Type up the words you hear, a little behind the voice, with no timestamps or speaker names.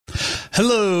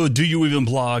Hello, Do You Even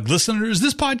Blog listeners?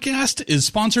 This podcast is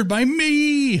sponsored by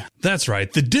me. That's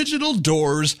right. The digital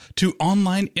doors to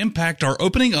Online Impact are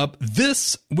opening up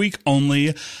this week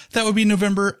only. That would be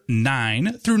November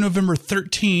 9 through November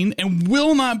 13 and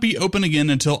will not be open again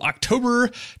until October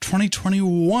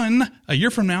 2021, a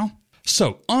year from now.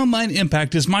 So, Online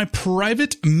Impact is my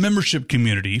private membership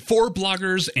community for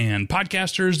bloggers and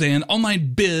podcasters and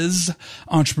online biz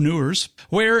entrepreneurs,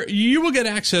 where you will get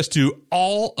access to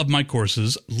all of my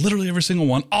courses, literally every single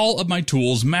one, all of my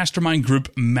tools, mastermind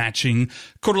group matching,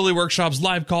 quarterly workshops,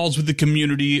 live calls with the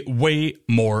community, way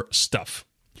more stuff.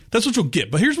 That's what you'll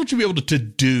get. But here's what you'll be able to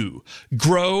do.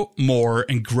 Grow more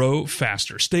and grow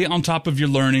faster. Stay on top of your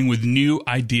learning with new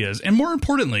ideas. And more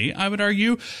importantly, I would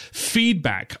argue,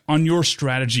 feedback on your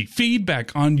strategy,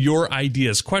 feedback on your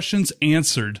ideas, questions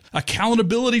answered,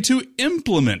 accountability to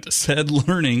implement said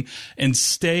learning, and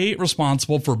stay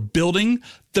responsible for building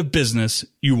the business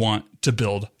you want to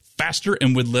build faster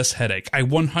and with less headache. I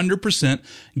 100%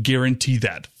 guarantee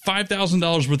that.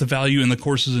 $5,000 worth of value in the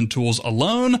courses and tools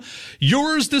alone.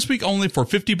 Yours this week only for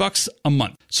 $50 a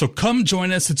month. So come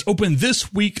join us. It's open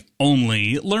this week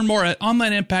only. Learn more at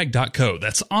onlineimpact.co.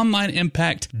 That's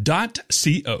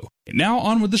onlineimpact.co. Now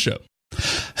on with the show.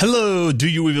 Hello, Do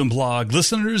You Even Blog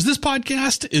listeners? This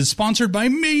podcast is sponsored by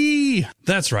me.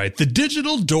 That's right. The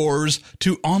digital doors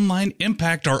to Online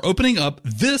Impact are opening up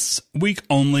this week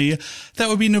only. That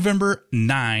would be November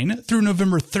 9 through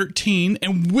November 13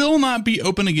 and will not be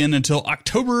open again until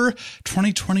October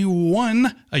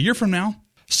 2021, a year from now.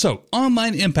 So,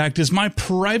 Online Impact is my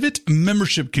private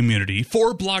membership community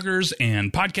for bloggers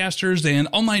and podcasters and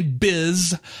online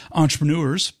biz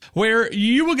entrepreneurs, where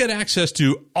you will get access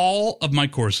to all of my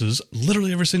courses,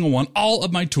 literally every single one, all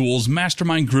of my tools,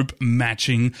 mastermind group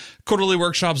matching, quarterly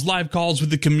workshops, live calls with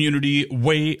the community,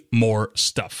 way more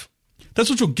stuff. That's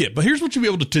what you'll get. But here's what you'll be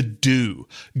able to do.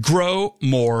 Grow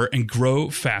more and grow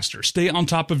faster. Stay on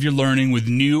top of your learning with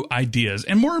new ideas.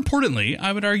 And more importantly,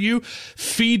 I would argue,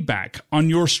 feedback on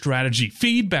your strategy,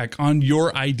 feedback on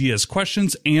your ideas,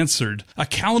 questions answered,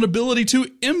 accountability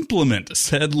to implement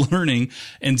said learning,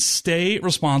 and stay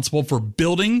responsible for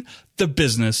building the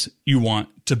business you want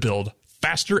to build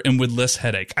faster and with less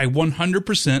headache. I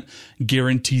 100%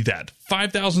 guarantee that.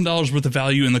 $5,000 worth of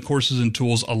value in the courses and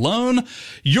tools alone.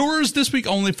 Yours this week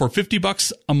only for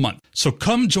 $50 a month. So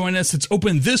come join us. It's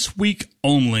open this week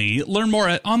only. Learn more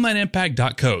at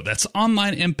onlineimpact.co. That's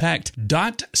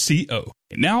onlineimpact.co.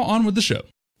 Now on with the show.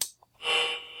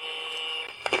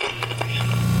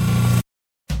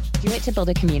 Do it to build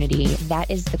a community.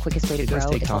 That is the quickest way to grow. It does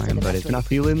take time, but if you're not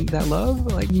feeling that love,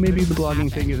 like maybe the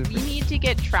blogging thing isn't. We need to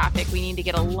get traffic. We need to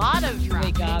get a lot of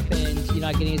traffic. Wake up and you're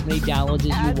not getting as many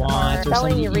downloads as you want, or selling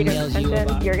somebody your readers' emails you attention,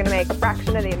 about. you're going to make a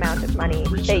fraction of the amount of money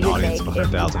Reach that an you audience make. of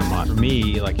 100,000 a month. For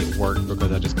me, like it worked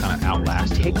because I just kind of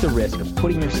outlasted. Take the risk of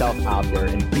putting yourself out there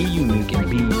and be unique and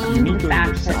be unique. The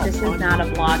fact that this is not a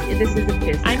blog, this is a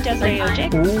business. I'm Desiree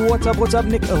Ojik. What's up,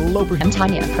 Nick Loper. I'm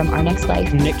Tanya from Our Next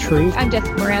Life. Nick Truth. I'm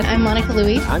Jessica Moran. I'm Monica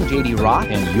Louie. I'm JD Rock,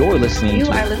 and you're listening You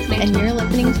to are listening And you're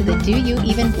listening to the Do You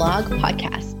Even Blog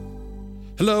podcast.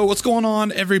 Hello, what's going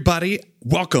on, everybody?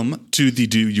 Welcome to the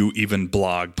Do You Even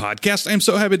Blog podcast. I'm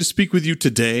so happy to speak with you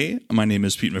today. My name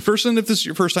is Pete McPherson. If this is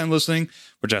your first time listening,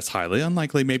 which that's highly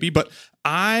unlikely maybe, but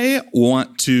I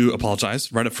want to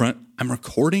apologize right up front. I'm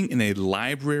recording in a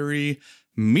library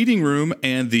meeting room,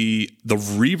 and the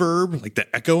reverb, like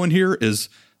the echo in here, is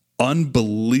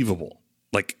unbelievable.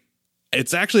 Like,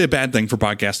 it's actually a bad thing for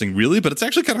podcasting, really, but it's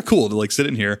actually kind of cool to like sit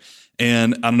in here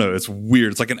and I don't know, it's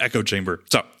weird. It's like an echo chamber.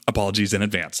 So apologies in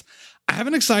advance. I have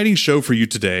an exciting show for you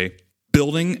today,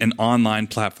 building an online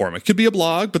platform. It could be a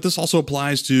blog, but this also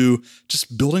applies to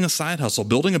just building a side hustle,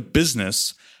 building a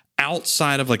business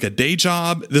outside of like a day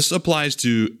job. This applies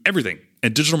to everything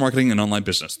in digital marketing and online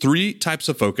business. 3 types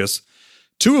of focus,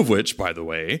 2 of which, by the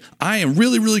way, I am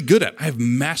really, really good at. I have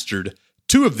mastered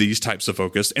 2 of these types of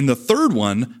focus. And the third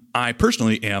one, I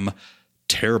personally am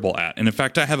terrible at. And in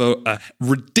fact, I have a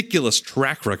ridiculous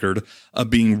track record of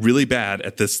being really bad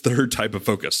at this third type of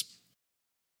focus.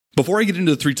 Before I get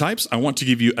into the 3 types, I want to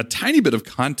give you a tiny bit of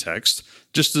context,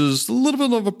 just as a little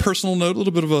bit of a personal note, a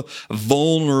little bit of a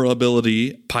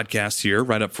vulnerability podcast here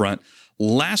right up front.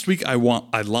 Last week, I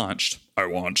launched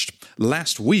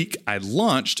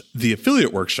the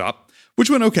affiliate workshop, which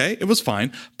went okay. It was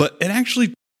fine, but it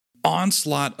actually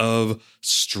onslaught of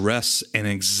stress and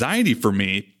anxiety for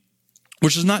me,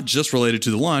 which is not just related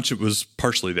to the launch. It was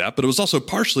partially that, but it was also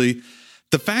partially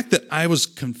the fact that I was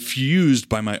confused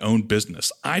by my own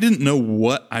business. I didn't know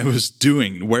what I was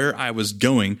doing, where I was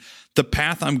going, the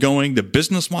path I'm going, the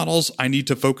business models I need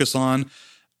to focus on.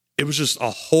 it was just a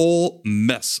whole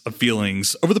mess of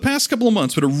feelings over the past couple of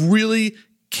months, but it really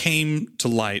came to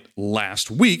light last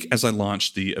week as I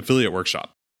launched the affiliate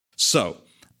workshop. So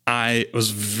I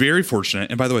was very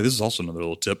fortunate. And by the way, this is also another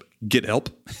little tip. Get help,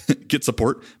 get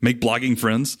support, make blogging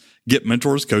friends, get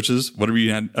mentors, coaches, whatever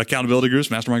you had, accountability groups,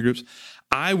 mastermind groups.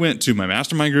 I went to my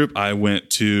mastermind group. I went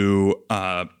to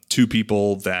 2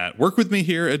 people that work with me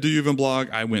here at Do You Even Blog.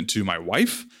 I went to my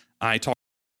wife. I talked,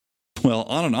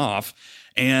 on and off,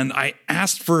 and I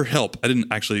asked for help. I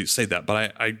didn't actually say that,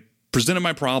 but I presented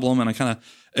my problem and I kind of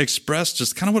expressed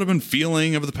just kind of what I've been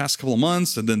feeling over the past couple of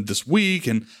months and then this week,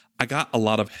 and I got a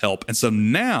lot of help. And so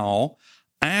now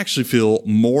I actually feel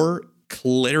more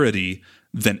clarity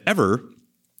than ever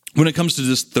when it comes to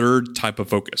this third type of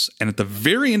focus. And at the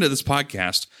very end of this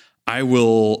podcast,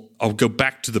 I'll go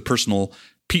back to the personal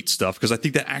Pete stuff, because I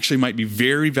think that actually might be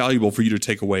very valuable for you to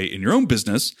take away in your own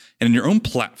business and in your own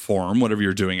platform, whatever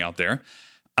you're doing out there.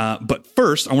 But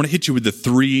first, I want to hit you with the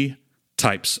 3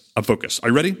 types of focus. Are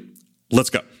you ready? Let's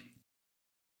go.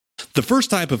 The first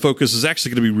type of focus is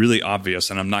actually going to be really obvious,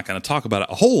 and I'm not going to talk about it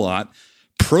a whole lot.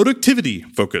 Productivity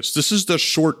focus. This is the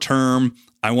short term.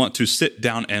 I want to sit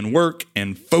down and work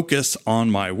and focus on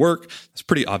my work. It's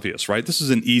pretty obvious, right? This is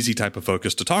an easy type of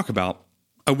focus to talk about.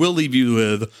 I will leave you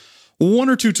with 1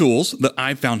 or 2 tools that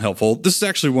I found helpful. This is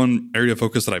actually one area of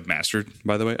focus that I've mastered,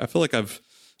 by the way. I feel like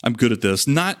I'm good at this.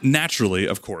 Not naturally,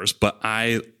 of course, but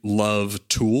I love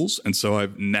tools. And so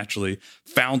I've naturally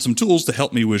found some tools to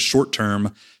help me with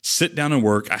short-term sit down and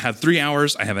work. I have 3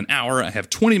 hours. I have an hour. I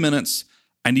have 20 minutes.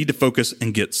 I need to focus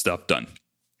and get stuff done.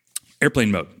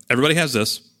 Airplane mode. Everybody has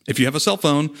this. If you have a cell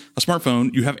phone, a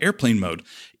smartphone, you have airplane mode.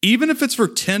 Even if it's for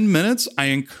 10 minutes, I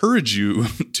encourage you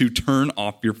to turn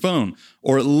off your phone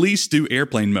or at least do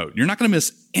airplane mode. You're not going to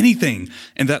miss anything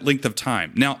in that length of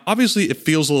time. Now, obviously, it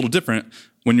feels a little different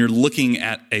when you're looking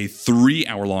at a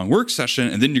 3-hour-long work session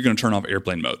and then you're going to turn off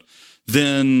airplane mode.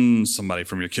 Then somebody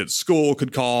from your kid's school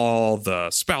could call, the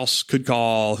spouse could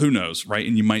call, who knows, right?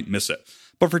 And you might miss it.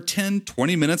 But for 10,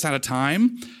 20 minutes at a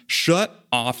time, shut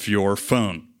off your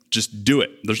phone. Just do it.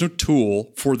 There's no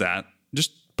tool for that.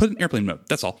 Just put it in airplane mode.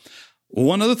 That's all.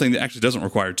 One other thing that actually doesn't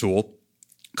require a tool,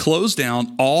 close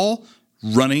down all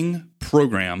running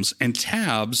programs and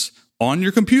tabs on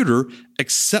your computer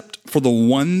except for the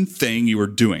one thing you are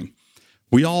doing.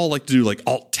 We all like to do like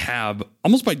Alt-Tab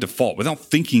almost by default without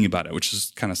thinking about it, which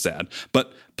is kind of sad.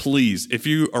 But please, if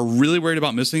you are really worried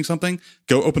about missing something,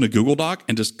 go open a Google Doc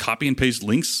and just copy and paste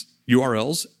links,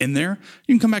 URLs in there.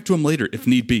 You can come back to them later if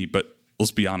need be, but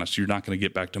let's be honest, you're not going to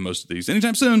get back to most of these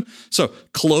anytime soon. So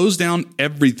close down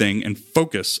everything and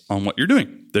focus on what you're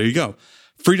doing. There you go.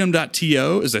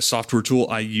 Freedom.to is a software tool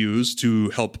I use to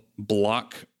help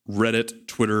block Reddit,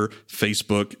 Twitter,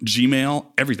 Facebook, Gmail,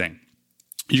 everything.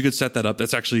 You could set that up.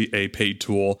 That's actually a paid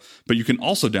tool, but you can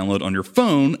also download on your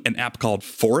phone an app called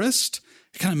Forest.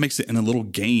 It kind of makes it in a little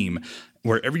game.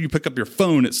 Wherever you pick up your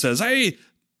phone, it says, hey,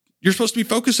 you're supposed to be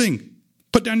focusing.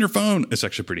 Put down your phone. It's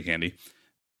actually pretty handy.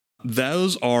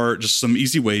 Those are just some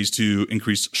easy ways to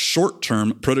increase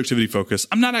short-term productivity focus.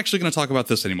 I'm not actually going to talk about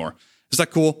this anymore. Is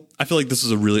that cool? I feel like this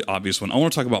is a really obvious one. I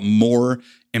want to talk about more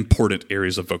important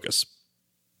areas of focus.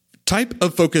 Type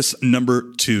of focus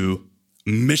number 2,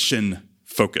 mission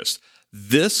focus.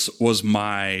 This was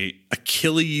my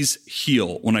Achilles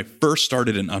heel when I first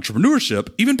started in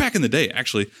entrepreneurship, even back in the day,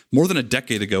 actually, more than a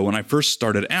decade ago when I first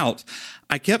started out.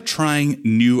 I kept trying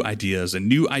new ideas and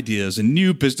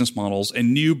new business models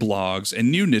and new blogs and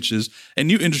new niches and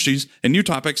new industries and new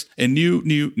topics and new.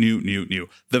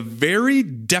 The very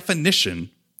definition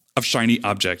of shiny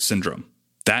object syndrome.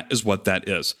 That is what that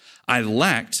is. I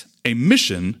lacked a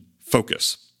mission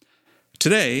focus.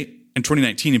 Today, in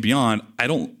 2019 and beyond, I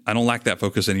don't lack that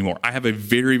focus anymore. I have a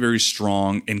very, very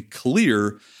strong and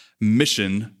clear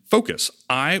mission focus.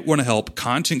 I want to help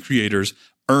content creators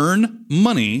earn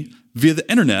money via the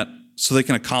internet so they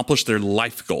can accomplish their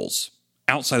life goals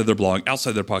outside of their blog,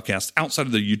 outside of their podcast, outside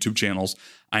of their YouTube channels.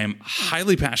 I am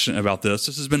highly passionate about this.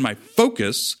 This has been my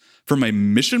focus from a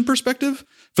mission perspective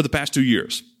for the past 2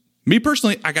 years. Me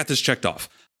personally, I got this checked off.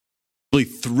 Really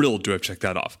thrilled to have checked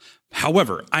that off.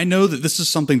 However, I know that this is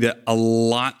something that a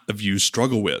lot of you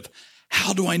struggle with.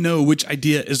 How do I know which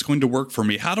idea is going to work for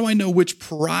me? How do I know which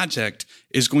project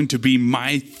is going to be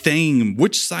my thing?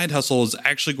 Which side hustle is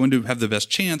actually going to have the best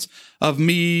chance of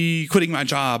me quitting my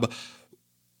job?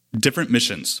 Different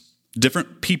missions,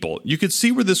 different people. You could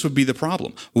see where this would be the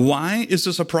problem. Why is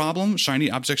this a problem?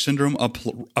 Shiny object syndrome,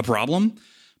 a problem?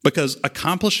 Because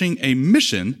accomplishing a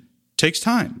mission takes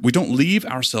time. We don't leave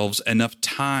ourselves enough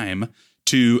time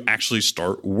to actually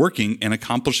start working and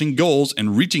accomplishing goals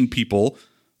and reaching people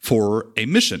for a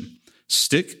mission.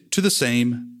 Stick to the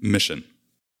same mission.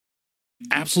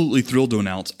 Absolutely thrilled to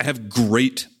announce I have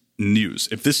great news.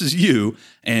 If this is you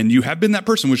and you have been that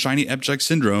person with shiny object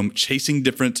syndrome, chasing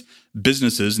different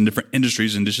businesses and different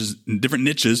industries and different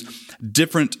niches,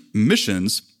 different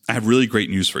missions, I have really great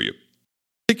news for you.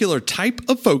 Particular type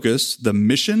of focus, the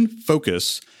mission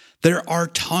focus, there are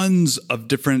tons of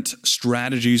different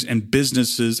strategies and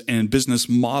businesses and business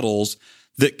models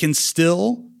that can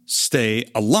still stay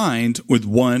aligned with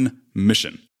one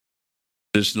mission.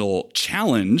 Additional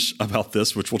challenge about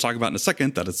this, which we'll talk about in a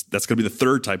second, that's going to be the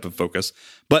third type of focus.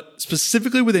 But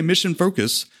specifically with a mission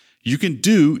focus, you can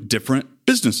do different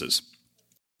businesses.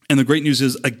 And the great news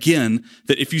is, again,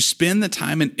 that if you spend the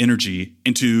time and energy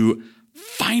into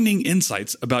finding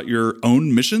insights about your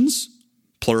own missions,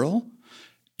 plural,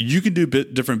 you can do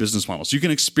different business models. You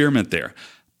can experiment there.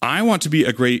 I want to be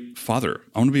a great father.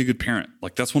 I want to be a good parent.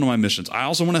 Like, that's one of my missions. I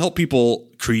also want to help people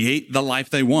create the life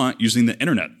they want using the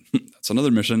internet. That's another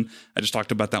mission. I just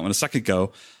talked about that one a second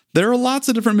ago. There are lots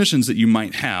of different missions that you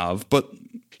might have, but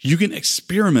you can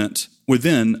experiment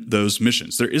within those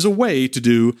missions. There is a way to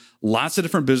do lots of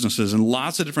different businesses and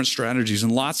lots of different strategies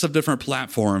and lots of different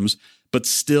platforms, but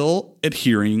still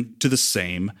adhering to the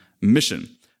same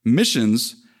mission.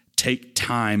 Missions take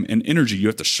time and energy. You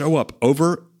have to show up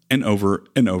over and over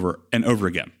and over and over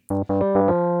again.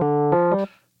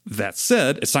 That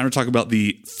said, it's time to talk about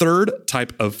the third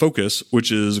type of focus,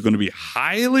 which is going to be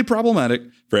highly problematic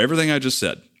for everything I just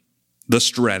said, the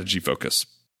strategy focus.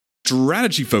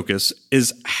 Strategy focus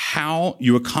is how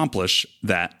you accomplish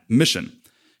that mission.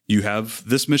 You have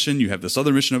this mission, you have this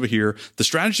other mission over here. The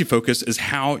strategy focus is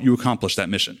how you accomplish that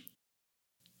mission.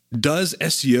 Does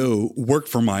SEO work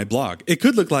for my blog? It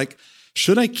could look like,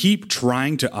 should I keep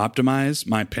trying to optimize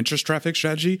my Pinterest traffic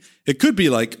strategy? It could be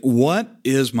like, what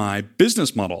is my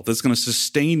business model that's going to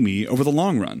sustain me over the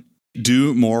long run?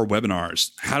 Do more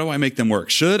webinars. How do I make them work?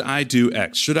 Should I do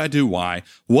X? Should I do Y?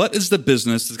 What is the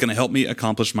business that's going to help me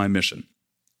accomplish my mission?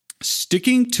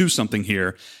 Sticking to something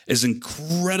here is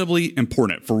incredibly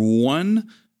important for one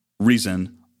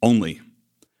reason only.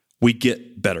 We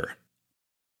get better.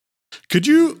 Could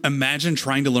you imagine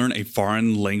trying to learn a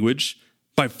foreign language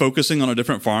by focusing on a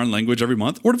different foreign language every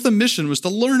month? What if the mission was to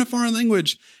learn a foreign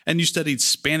language and you studied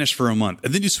Spanish for a month,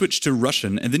 and then you switched to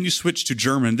Russian, and then you switched to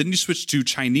German, then you switched to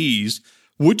Chinese?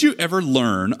 Would you ever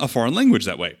learn a foreign language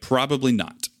that way? Probably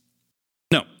not.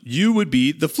 No, you would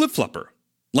be the flip-flopper.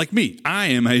 Like me, I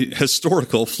am a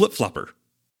historical flip-flopper.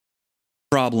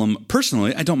 Problem,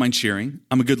 personally, I don't mind sharing.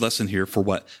 I'm a good lesson here for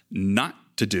what not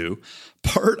to do.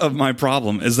 Part of my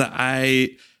problem is that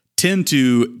I tend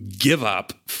to give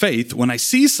up faith when I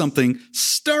see something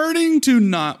starting to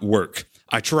not work.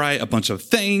 I try a bunch of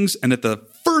things, and at the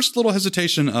first little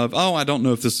hesitation of, I don't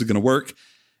know if this is going to work,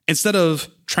 instead of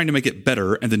trying to make it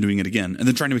better and then doing it again, and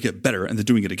then trying to make it better and then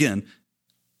doing it again,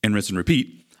 and rinse and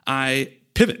repeat, I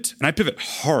pivot, and I pivot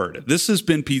hard. This has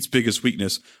been Pete's biggest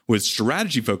weakness with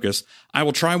strategy focus. I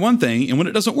will try one thing, and when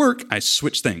it doesn't work, I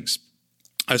switch things.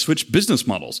 I switch business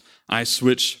models. I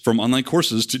switch from online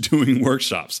courses to doing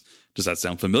workshops. Does that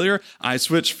sound familiar? I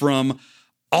switch from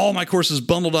all my courses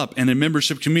bundled up in a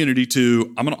membership community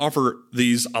to I'm going to offer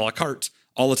these a la carte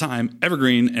all the time,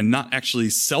 evergreen, and not actually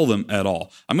sell them at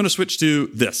all. I'm going to switch to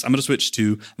this. I'm going to switch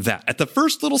to that. At the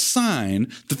first little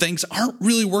sign that things aren't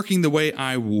really working the way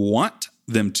I want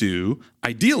them to,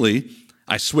 ideally,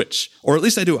 I switch, or at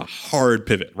least I do a hard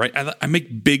pivot, right? I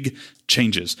make big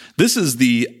changes. This is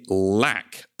the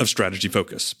lack of strategy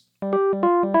focus.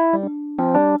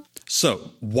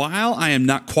 So while I am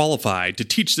not qualified to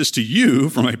teach this to you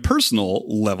from a personal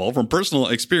level, from personal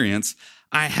experience,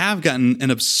 I have gotten an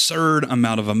absurd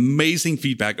amount of amazing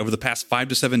feedback over the past 5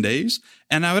 to 7 days.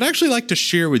 And I would actually like to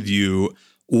share with you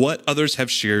what others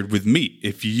have shared with me.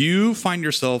 If you find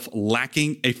yourself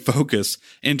lacking a focus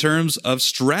in terms of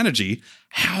strategy,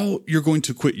 how you're going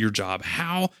to quit your job,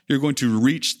 how you're going to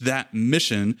reach that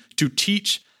mission to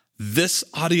teach this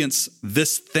audience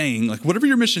this thing, like whatever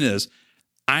your mission is,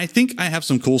 I think I have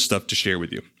some cool stuff to share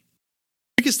with you.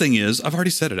 The biggest thing is, I've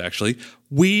already said it actually,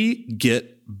 we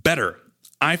get better.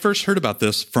 I first heard about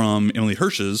this from Emily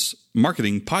Hirsch's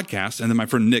marketing podcast, and then my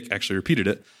friend Nick actually repeated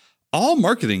it. All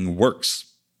marketing works.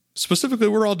 Specifically,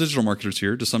 we're all digital marketers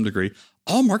here to some degree.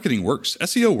 All marketing works.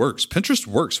 SEO works. Pinterest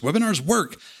works. Webinars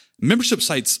work. Membership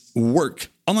sites work.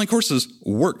 Online courses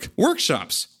work.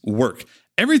 Workshops work.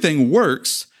 Everything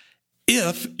works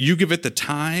if you give it the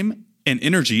time and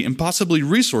energy and possibly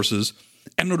resources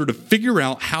in order to figure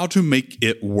out how to make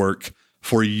it work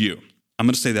for you. I'm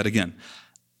going to say that again.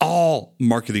 All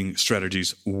marketing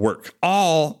strategies work.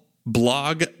 All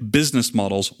blog business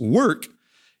models work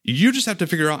You just have to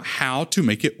figure out how to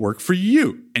make it work for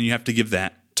you, and you have to give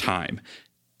that time.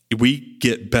 We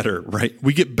get better, right?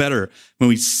 We get better when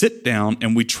we sit down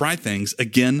and we try things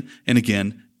again and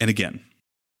again and again.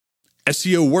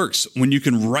 SEO works when you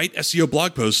can write SEO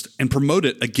blog posts and promote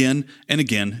it again and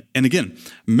again and again.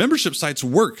 Membership sites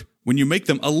work when you make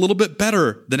them a little bit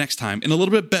better the next time, and a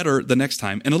little bit better the next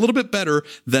time, and a little bit better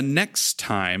the next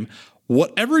time.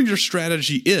 Whatever your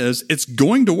strategy is, it's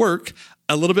going to work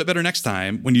a little bit better next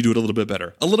time when you do it a little bit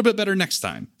better. A little bit better next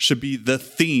time should be the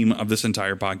theme of this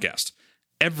entire podcast.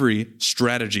 Every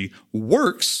strategy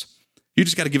works. You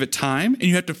just got to give it time, and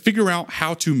you have to figure out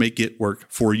how to make it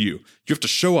work for you. You have to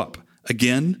show up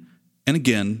again and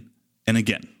again and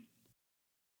again.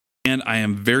 And I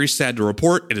am very sad to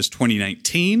report it is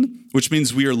 2019, which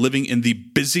means we are living in the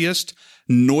busiest,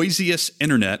 noisiest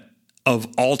internet of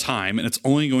all time, and it's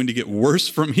only going to get worse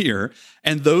from here.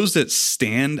 And those that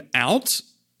stand out,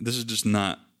 this is just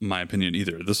not my opinion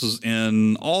either. This is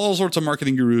in all sorts of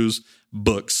marketing gurus'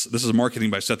 books. This is Marketing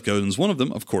by Seth Godin's one of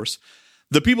them, of course.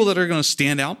 The people that are going to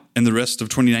stand out in the rest of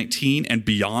 2019 and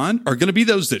beyond are going to be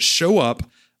those that show up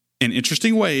in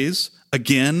interesting ways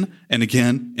again and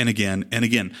again and again and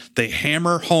again. They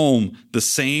hammer home the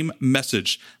same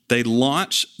message. They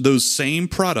launch those same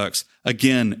products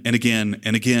again and again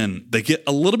and again. They get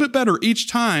a little bit better each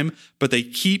time, but they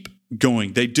keep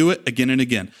going. They do it again and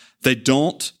again. They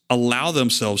don't allow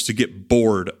themselves to get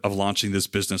bored of launching this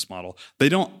business model. They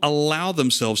don't allow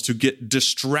themselves to get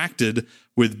distracted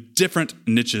with different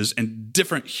niches and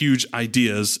different huge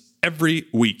ideas every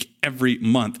week, every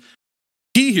month.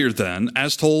 Key here then,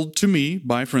 as told to me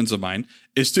by friends of mine,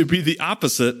 is to be the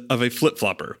opposite of a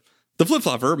flip-flopper. The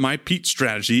flip-flopper, my Pete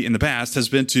strategy in the past, has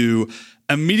been to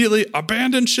immediately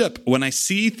abandon ship when I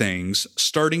see things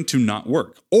starting to not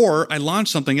work. Or I launch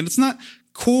something and it's not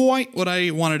quite what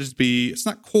I wanted it to be. It's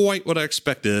not quite what I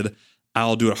expected.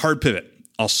 I'll do a hard pivot.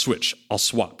 I'll switch. I'll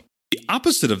swap. The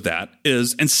opposite of that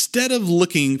is, instead of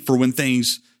looking for when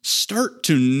things start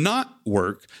to not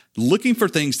work, looking for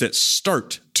things that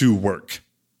start to work.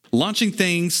 Launching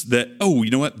things that, oh,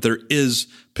 you know what? There is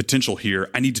potential here.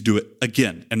 I need to do it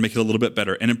again and make it a little bit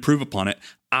better and improve upon it.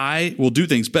 I will do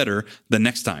things better the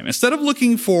next time. Instead of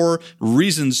looking for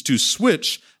reasons to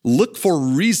switch, look for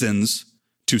reasons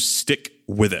to stick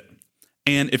with it.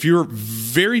 And if you're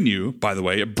very new, by the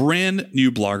way, a brand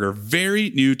new blogger, very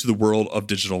new to the world of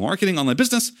digital marketing, online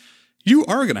business, you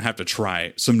are going to have to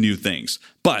try some new things.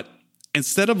 But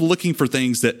instead of looking for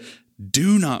things that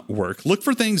do not work, look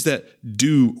for things that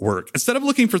do work. Instead of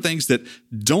looking for things that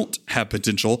don't have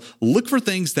potential, look for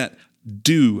things that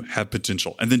do have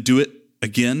potential, and then do it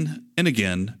again and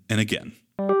again and again.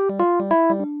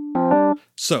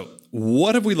 So,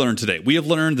 what have we learned today? We have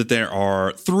learned that there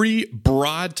are 3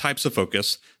 broad types of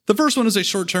focus. The first one is a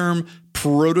short-term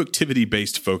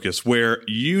productivity-based focus, where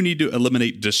you need to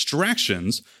eliminate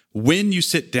distractions when you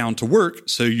sit down to work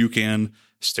so you can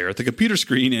stare at the computer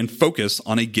screen and focus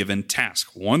on a given task,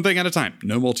 one thing at a time,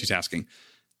 no multitasking.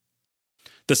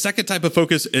 The second type of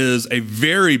focus is a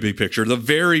very big picture, the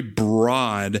very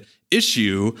broad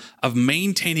issue of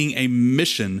maintaining a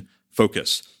mission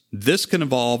focus. This can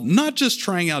involve not just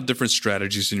trying out different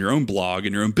strategies in your own blog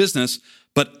and your own business,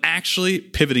 but actually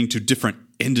pivoting to different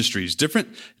industries, different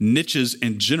niches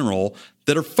in general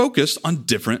that are focused on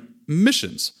different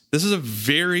missions. This is a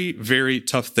very, very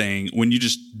tough thing when you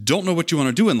just don't know what you want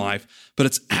to do in life, but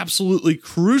it's absolutely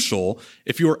crucial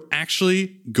if you're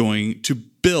actually going to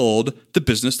build the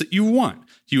business that you want.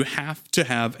 You have to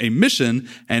have a mission,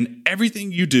 and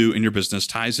everything you do in your business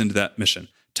ties into that mission,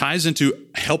 ties into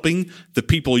helping the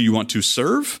people you want to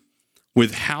serve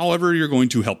with however you're going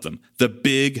to help them. The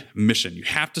big mission. You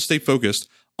have to stay focused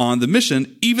on the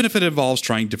mission, even if it involves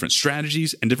trying different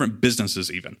strategies and different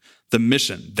businesses even. The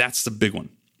mission, that's the big one.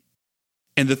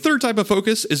 And the third type of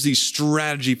focus is the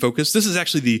strategy focus. This is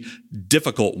actually the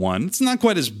difficult one. It's not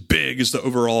quite as big as the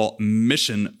overall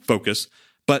mission focus,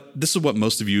 but this is what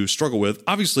most of you struggle with,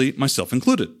 obviously myself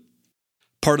included.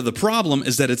 Part of the problem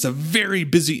is that it's a very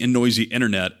busy and noisy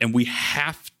internet, and we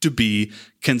have to be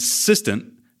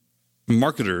consistent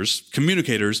marketers,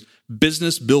 communicators,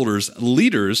 business builders,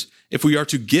 leaders, if we are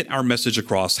to get our message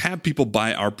across, have people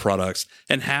buy our products,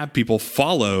 and have people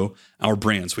follow our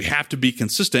brands. We have to be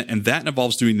consistent, and that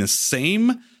involves doing the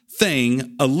same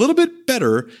thing a little bit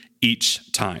better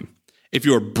each time. If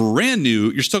you're brand new,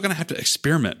 you're still going to have to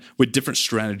experiment with different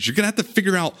strategies. You're going to have to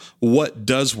figure out what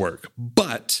does work,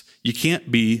 but you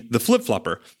can't be the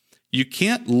flip-flopper. You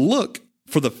can't look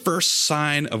for the first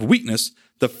sign of weakness.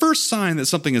 The first sign that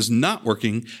something is not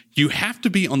working, you have to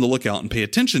be on the lookout and pay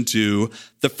attention to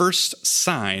the first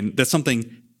sign that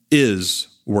something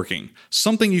is working.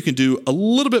 Something you can do a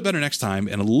little bit better next time,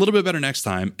 and a little bit better next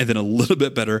time, and then a little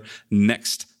bit better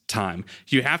next time.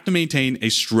 You have to maintain a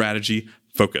strategy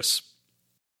focus.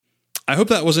 I hope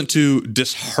that wasn't too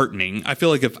disheartening. I feel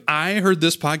like if I heard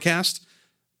this podcast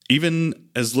even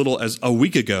as little as a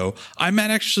week ago, I might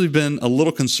actually been a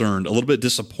little concerned, a little bit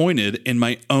disappointed in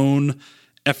my own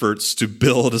efforts to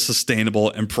build a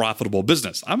sustainable and profitable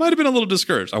business. I might have been a little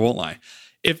discouraged, I won't lie.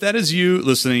 If that is you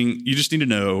listening, you just need to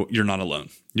know you're not alone.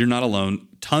 You're not alone.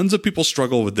 Tons of people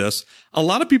struggle with this. A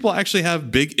lot of people actually have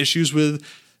big issues with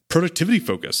productivity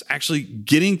focus, actually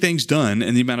getting things done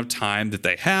in the amount of time that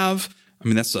they have. I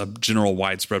mean, that's a general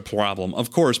widespread problem, of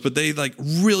course, but they like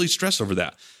really stress over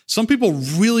that. Some people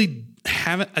really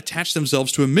haven't attached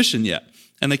themselves to a mission yet,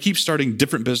 and they keep starting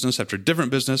different business after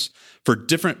different business for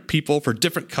different people, for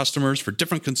different customers, for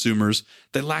different consumers.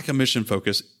 They lack a mission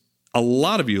focus. A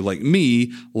lot of you, like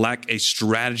me, lack a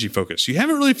strategy focus. You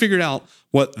haven't really figured out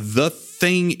what the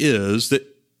thing is that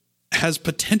has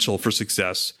potential for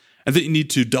success and that you need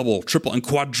to double, triple, and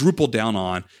quadruple down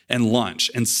on and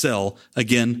launch and sell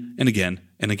again and again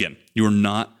and again. You are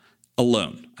not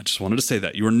alone. I just wanted to say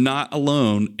that. You are not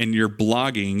alone in your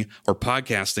blogging or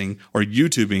podcasting or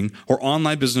YouTubing or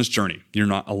online business journey. You're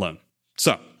not alone.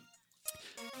 So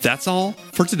that's all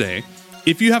for today.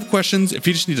 If you have questions, if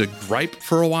you just need to gripe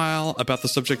for a while about the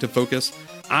subject of focus,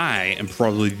 I am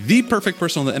probably the perfect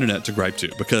person on the internet to gripe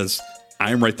to because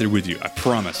I am right there with you. I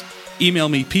promise. Email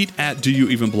me,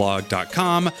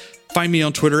 pete@doyouevenblog.com. Find me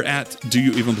on Twitter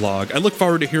 @doyouevenblog. I look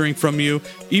forward to hearing from you.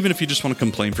 Even if you just want to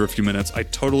complain for a few minutes, I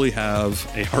totally have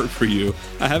a heart for you.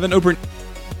 I have an open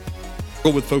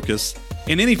with focus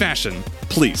in any fashion.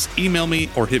 Please email me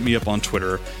or hit me up on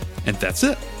Twitter. And that's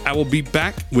it. I will be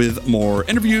back with more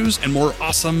interviews and more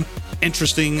awesome,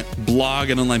 interesting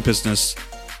blog and online business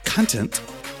content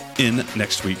in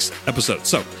next week's episode.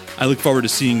 So I look forward to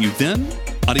seeing you then.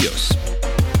 Adios.